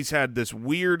 because he's had this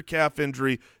weird calf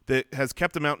injury that has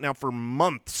kept him out now for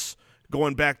months,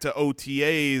 going back to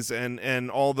OTAs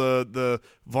and all the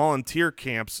volunteer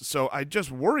camps. So I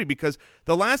just worry, because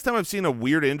the last time I've seen a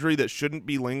weird injury that shouldn't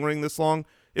be lingering this long,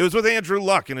 it was with Andrew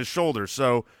Luck in his shoulder.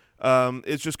 So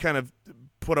it's just kind of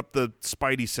put up the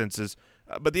spidey senses.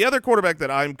 But the other quarterback that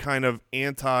I'm kind of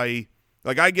anti,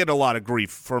 like I get a lot of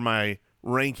grief for my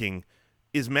ranking,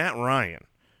 is Matt Ryan.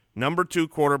 Number 2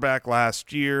 quarterback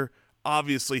last year.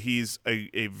 Obviously, he's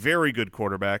a very good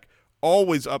quarterback,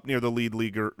 always up near the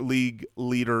league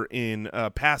leader in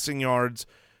passing yards.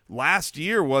 Last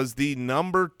year was the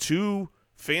number 2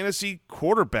 fantasy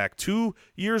quarterback. 2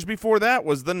 years before that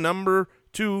was the number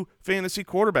 2 fantasy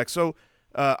quarterback. So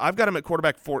I've got him at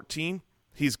quarterback 14.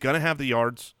 He's going to have the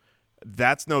yards.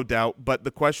 That's no doubt. But the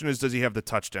question is, does he have the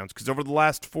touchdowns? Because over the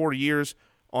last 4 years,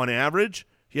 on average,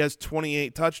 he has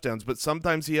 28 touchdowns. But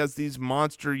sometimes he has these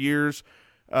monster years,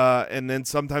 and then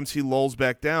sometimes he lulls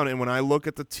back down. And when I look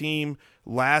at the team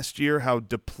last year, how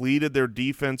depleted their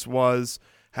defense was,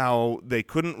 how they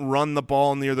couldn't run the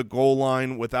ball near the goal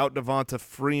line without Devonta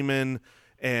Freeman,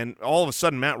 and all of a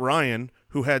sudden Matt Ryan,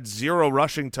 who had 0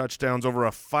 rushing touchdowns over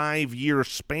a 5-year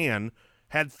span,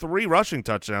 had 3 rushing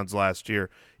touchdowns last year.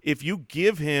 If you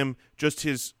give him just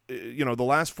his, the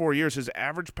last 4 years, his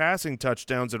average passing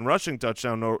touchdowns and rushing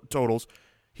touchdown totals,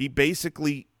 he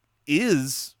basically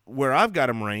is where I've got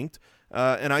him ranked.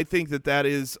 And I think that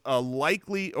is a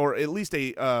likely, or at least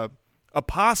a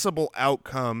possible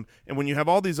outcome. And when you have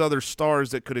all these other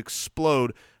stars that could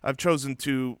explode, I've chosen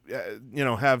to,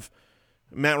 have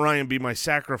Matt Ryan be my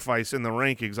sacrifice in the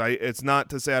rankings. It's not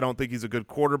to say I don't think he's a good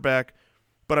quarterback,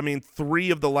 but I mean,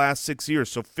 3 of the last 6 years,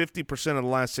 so 50% of the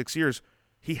last 6 years,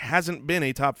 he hasn't been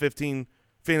a top 15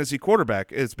 fantasy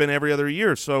quarterback. It's been every other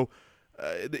year. So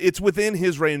it's within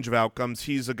his range of outcomes.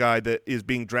 He's a guy that is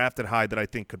being drafted high that I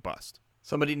think could bust.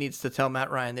 Somebody needs to tell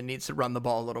Matt Ryan that he needs to run the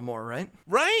ball a little more, right?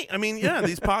 Right. I mean, yeah,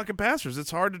 these pocket passers,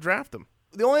 it's hard to draft them.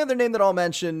 The only other name that I'll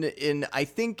mention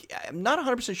I'm not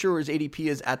 100% sure where his ADP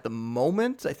is at the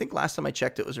moment. I think last time I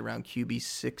checked it was around QB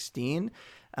 16.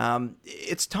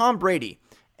 It's Tom Brady.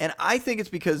 And I think it's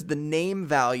because the name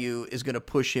value is going to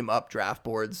push him up draft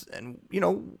boards. And,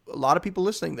 a lot of people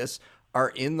listening to this are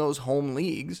in those home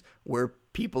leagues where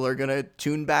people are going to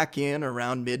tune back in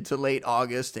around mid to late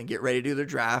August and get ready to do their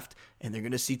draft. And they're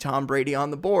going to see Tom Brady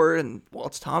on the board. And, well,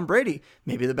 it's Tom Brady,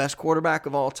 maybe the best quarterback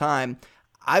of all time.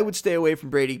 I would stay away from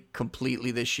Brady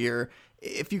completely this year.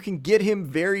 If you can get him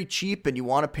very cheap and you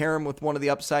want to pair him with one of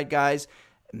the upside guys,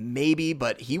 maybe,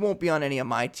 but he won't be on any of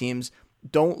my teams.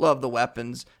 Don't love the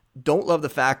weapons. Don't love the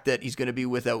fact that he's going to be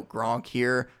without Gronk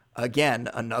here. Again,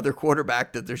 another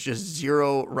quarterback that there's just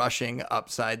 0 rushing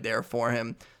upside there for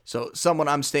him. So someone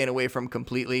I'm staying away from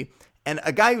completely. And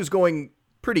a guy who's going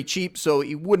pretty cheap, so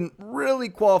he wouldn't really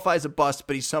qualify as a bust,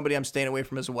 but he's somebody I'm staying away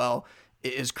from as well,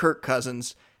 is Kirk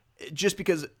Cousins. Just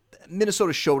because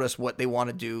Minnesota showed us what they want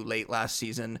to do late last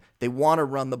season. They want to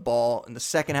run the ball. In the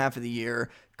second half of the year,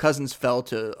 Cousins fell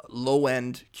to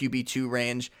low-end QB2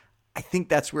 range. I think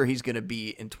that's where he's going to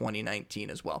be in 2019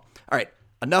 as well. All right,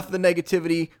 enough of the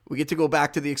negativity. We get to go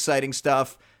back to the exciting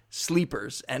stuff.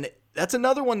 Sleepers. And that's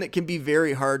another one that can be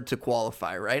very hard to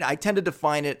qualify, right? I tend to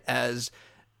define it as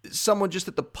someone just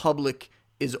that the public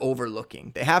is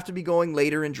overlooking. They have to be going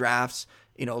later in drafts.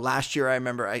 Last year I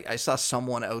remember I saw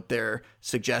someone out there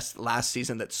suggest last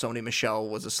season that Sony Michel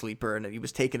was a sleeper and that he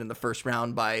was taken in the first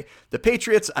round by the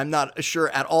Patriots. I'm not sure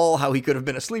at all how he could have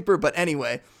been a sleeper, but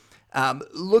anyway,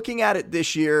 looking at it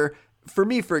this year, for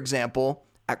me, for example,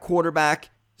 at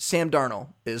quarterback, Sam Darnold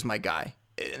is my guy.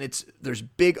 And there's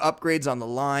big upgrades on the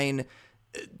line.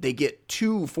 They get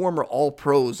 2 former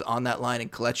All-Pros on that line in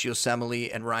Kelechi Osemele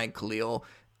and Ryan Khalil.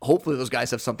 Hopefully those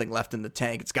guys have something left in the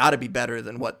tank. It's got to be better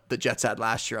than what the Jets had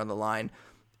last year on the line.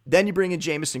 Then you bring in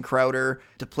Jamison Crowder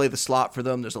to play the slot for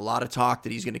them. There's a lot of talk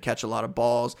that he's going to catch a lot of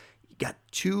balls. You got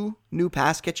 2 new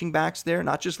pass-catching backs there,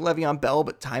 not just Le'Veon Bell,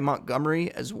 but Ty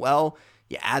Montgomery as well.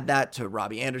 You add that to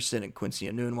Robbie Anderson and Quincy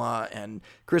Enunwa, and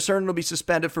Chris Herndon will be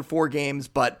suspended for 4 games,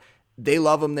 but they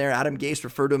love him there. Adam Gase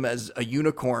referred to him as a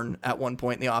unicorn at one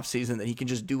point in the offseason, that he can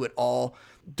just do it all.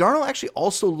 Darnold actually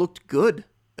also looked good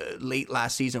late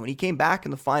last season. When he came back in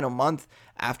the final month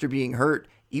after being hurt,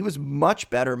 he was much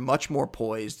better, much more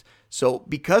poised. So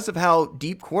because of how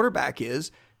deep quarterback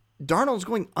is, Darnold's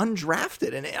going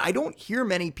undrafted, and I don't hear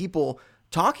many people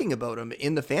talking about him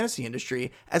in the fantasy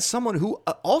industry as someone who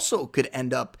also could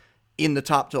end up in the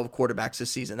top 12 quarterbacks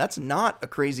this season. That's not a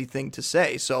crazy thing to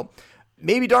say. So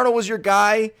maybe Darnold was your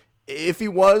guy. If he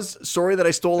was, sorry that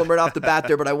I stole him right off the bat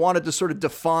there, but I wanted to sort of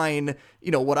define,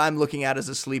 what I'm looking at as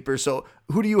a sleeper. So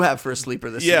who do you have for a sleeper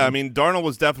this season? Yeah, I mean, Darnold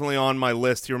was definitely on my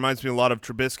list. He reminds me a lot of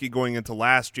Trubisky going into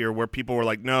last year, where people were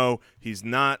like, no, he's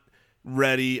not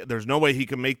ready. There's no way he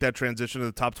can make that transition to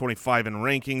the top 25 in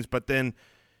rankings. But then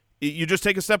you just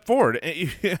take a step forward.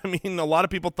 I mean, a lot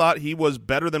of people thought he was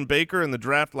better than Baker in the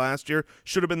draft last year.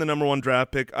 Should have been the number 1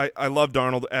 draft pick. I love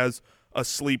Darnold as a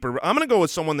sleeper. I'm going to go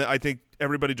with someone that I think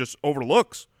everybody just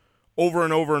overlooks over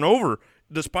and over and over,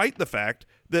 despite the fact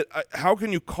that how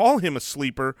can you call him a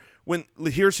sleeper when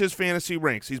here's his fantasy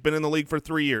ranks. He's been in the league for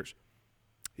 3 years.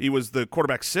 He was the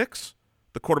quarterback 6,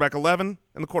 the quarterback 11,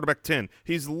 and the quarterback 10.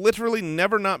 He's literally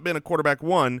never not been a quarterback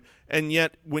 1, and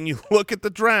yet when you look at the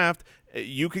draft,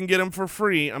 you can get him for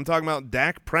free. I'm talking about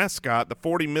Dak Prescott, the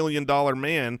 $40 million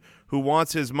man who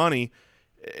wants his money.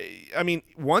 I mean,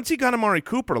 once he got Amari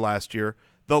Cooper last year,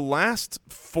 the last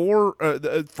 4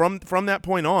 from that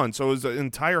point on, so it was an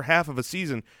entire half of a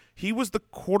season, he was the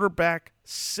quarterback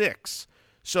 6.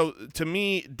 So to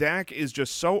me, Dak is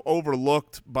just so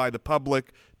overlooked by the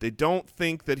public. They don't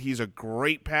think that he's a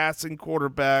great passing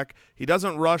quarterback. He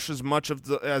doesn't rush as much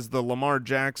as the Lamar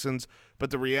Jacksons,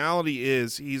 but the reality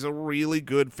is he's a really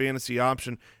good fantasy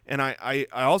option. And I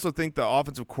also think the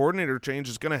offensive coordinator change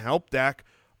is going to help Dak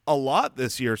a lot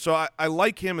this year. So I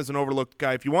like him as an overlooked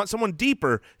guy. If you want someone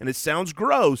deeper, and it sounds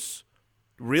gross,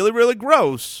 really, really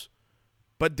gross,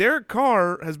 but Derek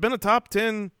Carr has been a top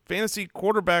 10 fantasy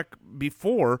quarterback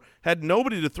before, had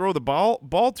nobody to throw the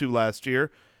ball to last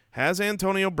year, has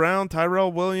Antonio Brown,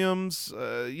 Tyrell Williams.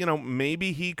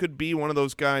 Maybe he could be one of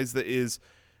those guys that is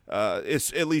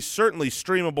at least certainly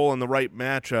streamable in the right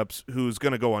matchups, who's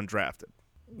going to go undrafted.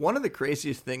 One of the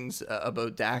craziest things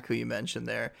about Dak, who you mentioned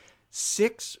there,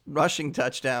 6 rushing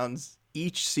touchdowns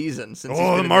each season since he's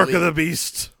been the mark of the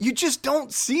beast. You just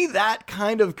don't see that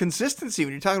kind of consistency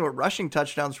when you're talking about rushing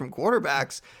touchdowns from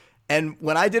quarterbacks. And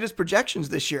when I did his projections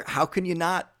this year, how can you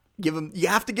not give him? You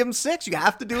have to give him 6. You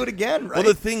have to do it again, right?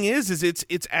 Well, the thing is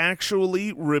it's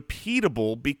actually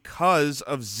repeatable because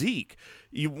of Zeke.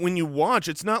 When you watch,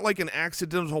 it's not like an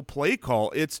accidental play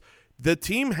call. It's the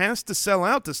team has to sell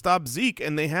out to stop Zeke,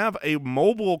 and they have a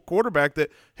mobile quarterback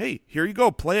that, hey, here you go,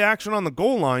 play action on the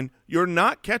goal line. You're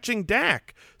not catching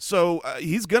Dak. So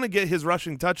he's going to get his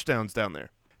rushing touchdowns down there.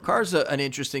 Carr's an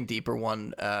interesting, deeper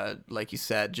one, like you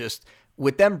said, just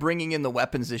with them bringing in the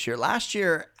weapons this year. Last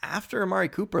year, after Amari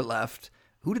Cooper left,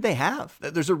 who did they have?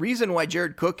 There's a reason why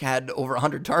Jared Cook had over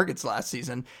 100 targets last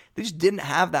season. They just didn't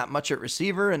have that much at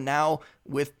receiver, and now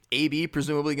with AB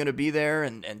presumably going to be there,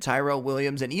 and Tyrell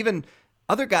Williams, and even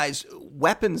other guys,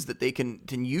 weapons that they can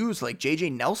use, like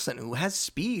J.J. Nelson, who has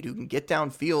speed, who can get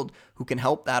downfield, who can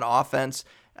help that offense.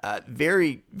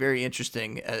 Very, very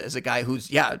interesting as a guy who's,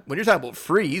 when you're talking about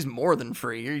free, he's more than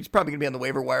free. He's probably going to be on the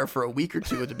waiver wire for a week or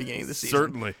two at the beginning of the season.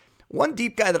 Certainly. One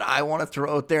deep guy that I want to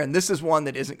throw out there, and this is one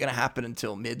that isn't going to happen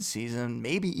until mid-season,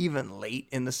 maybe even late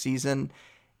in the season,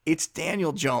 it's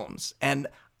Daniel Jones. And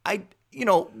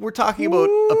we're talking about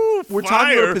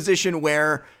a position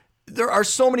where there are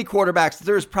so many quarterbacks,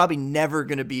 there's probably never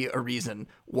going to be a reason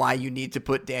why you need to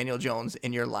put Daniel Jones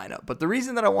in your lineup. But the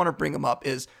reason that I want to bring him up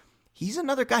is he's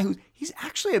another guy he's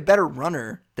actually a better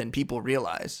runner than people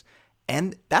realize.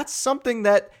 And that's something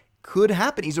that could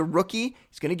happen. He's a rookie.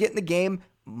 He's going to get in the game.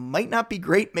 Might not be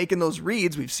great making those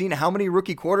reads. We've seen how many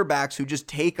rookie quarterbacks who just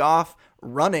take off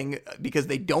running because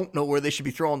they don't know where they should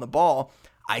be throwing the ball.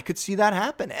 I could see that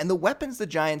happen. And the weapons the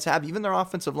Giants have, even their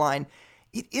offensive line,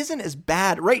 it isn't as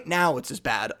bad. Right now it's as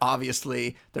bad.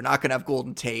 Obviously, they're not going to have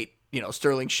Golden Tate.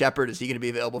 Sterling Shepard, is he going to be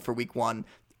available for week 1?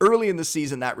 Early in the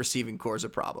season, that receiving core is a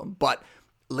problem. But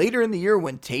later in the year,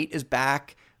 when Tate is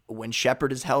back, when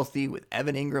Shepard is healthy, with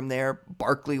Evan Ingram there,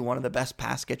 Barkley, one of the best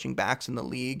pass-catching backs in the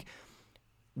league,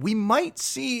 we might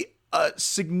see a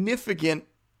significant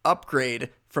upgrade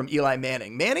from Eli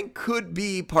Manning. Manning could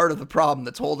be part of the problem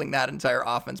that's holding that entire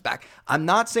offense back. I'm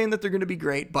not saying that they're going to be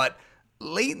great, but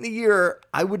late in the year,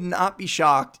 I would not be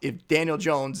shocked if Daniel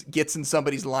Jones gets in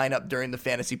somebody's lineup during the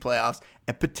fantasy playoffs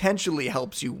and potentially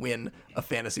helps you win a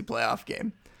fantasy playoff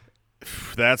game.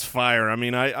 That's fire. I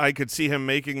mean, I could see him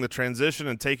making the transition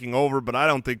and taking over, but I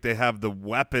don't think they have the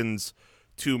weapons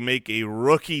to make a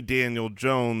rookie Daniel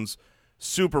Jones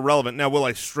super relevant. Now, will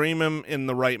I stream him in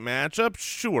the right matchup?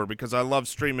 Sure, because I love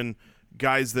streaming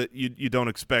guys that you don't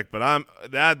expect. But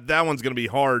that one's going to be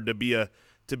hard to be a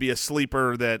to be a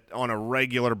sleeper that on a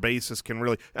regular basis can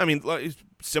really – I mean,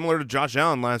 similar to Josh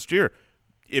Allen last year.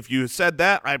 If you said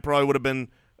that, I probably would have been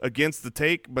against the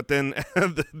take, but then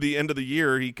at the end of the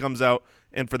year, he comes out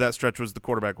and for that stretch was the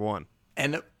quarterback one.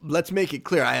 And let's make it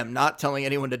clear, I am not telling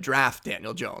anyone to draft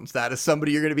Daniel Jones. That is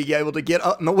somebody you're going to be able to get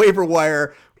up on the waiver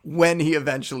wire when he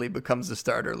eventually becomes the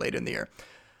starter later in the year.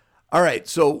 All right,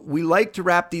 so we like to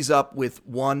wrap these up with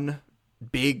one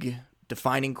big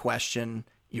defining question.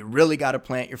 You really got to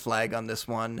plant your flag on this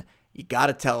one. You got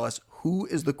to tell us, who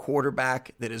is the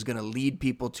quarterback that is going to lead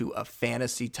people to a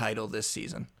fantasy title this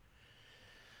season?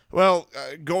 Well,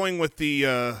 going with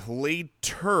the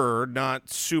later, not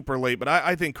super late, but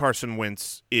I think Carson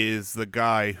Wentz is the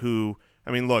guy who,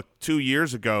 I mean, look, 2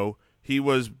 years ago, he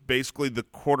was basically the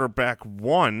quarterback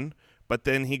one, but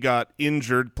then he got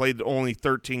injured, played only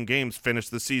 13 games,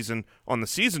 finished the season on the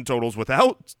season totals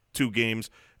without 2 games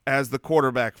as the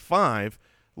quarterback 5.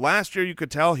 Last year, you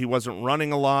could tell he wasn't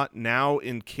running a lot. Now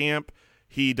in camp,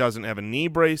 he doesn't have a knee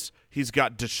brace. He's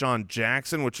got Deshaun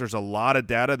Jackson, which there's a lot of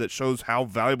data that shows how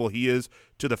valuable he is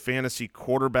to the fantasy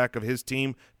quarterback of his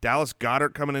team. Dallas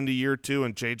Goedert coming into year 2,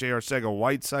 and J.J.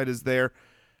 Arcega-Whiteside is there.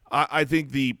 I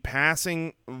think the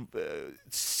passing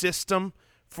system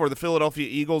for the Philadelphia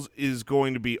Eagles is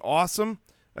going to be awesome.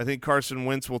 I think Carson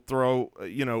Wentz will throw,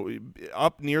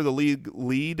 up near the league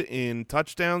lead in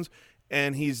touchdowns,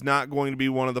 and he's not going to be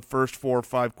one of the first 4 or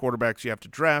 5 quarterbacks you have to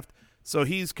draft. So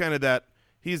he's kind of that.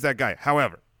 He's that guy.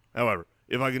 However,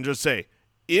 if I can just say,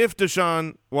 if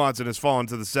Deshaun Watson has fallen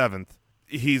to the 7th,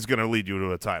 he's going to lead you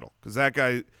to a title. Because that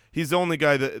guy, he's the only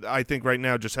guy that I think right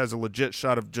now just has a legit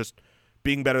shot of just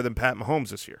being better than Pat Mahomes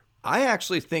this year. I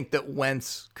actually think that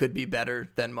Wentz could be better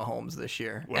than Mahomes this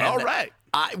year. Well, all right.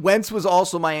 Wentz was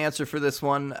also my answer for this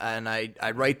one, and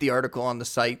I write the article on the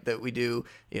site that we do.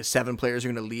 7 players are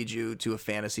going to lead you to a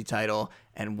fantasy title,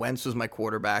 and Wentz was my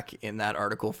quarterback in that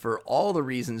article for all the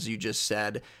reasons you just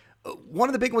said. One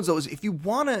of the big ones, though, is if you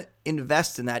want to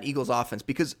invest in that Eagles offense,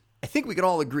 because I think we could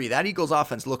all agree that Eagles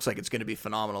offense looks like it's going to be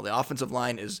phenomenal. The offensive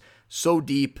line is so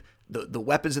deep. The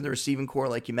weapons in the receiving core,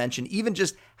 like you mentioned, even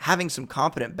just having some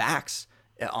competent backs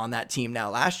on that team now.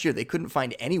 Last year, they couldn't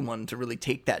find anyone to really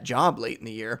take that job late in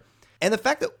the year. And the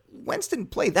fact that Wentz didn't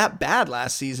play that bad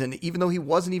last season, even though he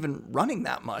wasn't even running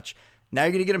that much. Now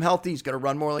you're going to get him healthy. He's going to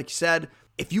run more, like you said.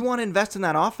 If you want to invest in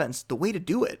that offense, the way to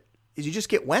do it is you just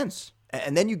get Wentz.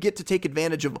 And then you get to take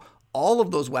advantage of all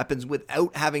of those weapons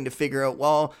without having to figure out,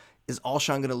 well, is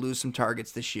Alshon going to lose some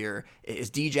targets this year? Is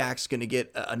D-Jax going to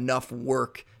get enough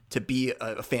work to be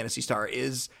a fantasy star?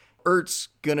 Is Ertz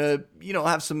gonna,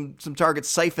 have some targets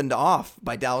siphoned off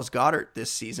by Dallas Goedert this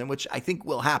season, which I think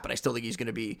will happen. I still think he's going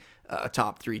to be a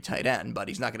top 3 tight end, but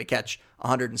he's not going to catch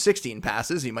 116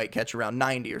 passes. He might catch around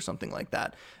 90 or something like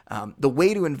that. The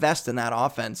way to invest in that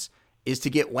offense is to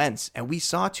get Wentz, and we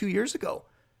saw 2 years ago,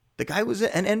 the guy was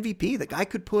an MVP. The guy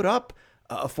could put up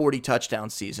a 40 touchdown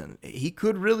season. He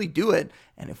could really do it,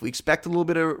 and if we expect a little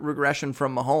bit of regression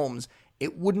from Mahomes,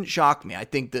 it wouldn't shock me. I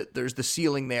think that there's the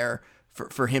ceiling there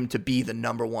for him to be the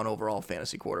number 1 overall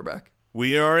fantasy quarterback.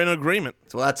 We are in agreement.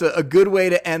 So that's a good way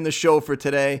to end the show for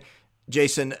today.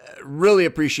 Jason, really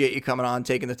appreciate you coming on,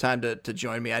 taking the time to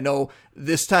join me. I know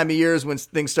this time of year is when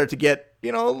things start to get, a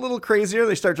little crazier.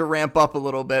 They start to ramp up a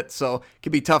little bit, so it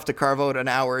can be tough to carve out an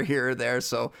hour here or there.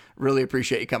 So really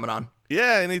appreciate you coming on.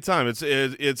 Yeah, anytime.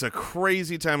 It's a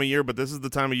crazy time of year, but this is the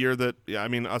time of year that,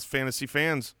 us fantasy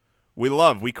fans, we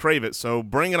love, we crave it, so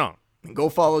bring it on. Go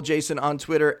follow Jason on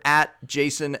Twitter at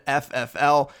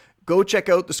JasonFFL. Go check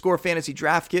out the Score Fantasy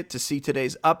Draft Kit to see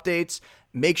today's updates.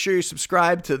 Make sure you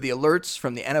subscribe to the alerts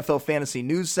from the NFL Fantasy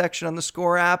News section on the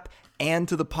Score app and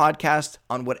to the podcast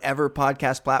on whatever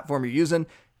podcast platform you're using.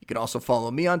 You can also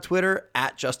follow me on Twitter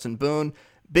at Justin Boone.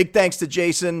 Big thanks to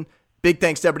Jason. Big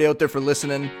thanks to everybody out there for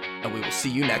listening, and we will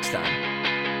see you next time.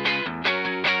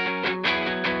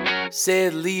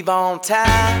 Said leave on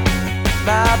time,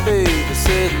 my baby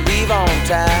said leave on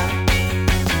time.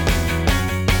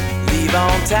 Leave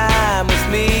on time with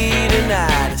me.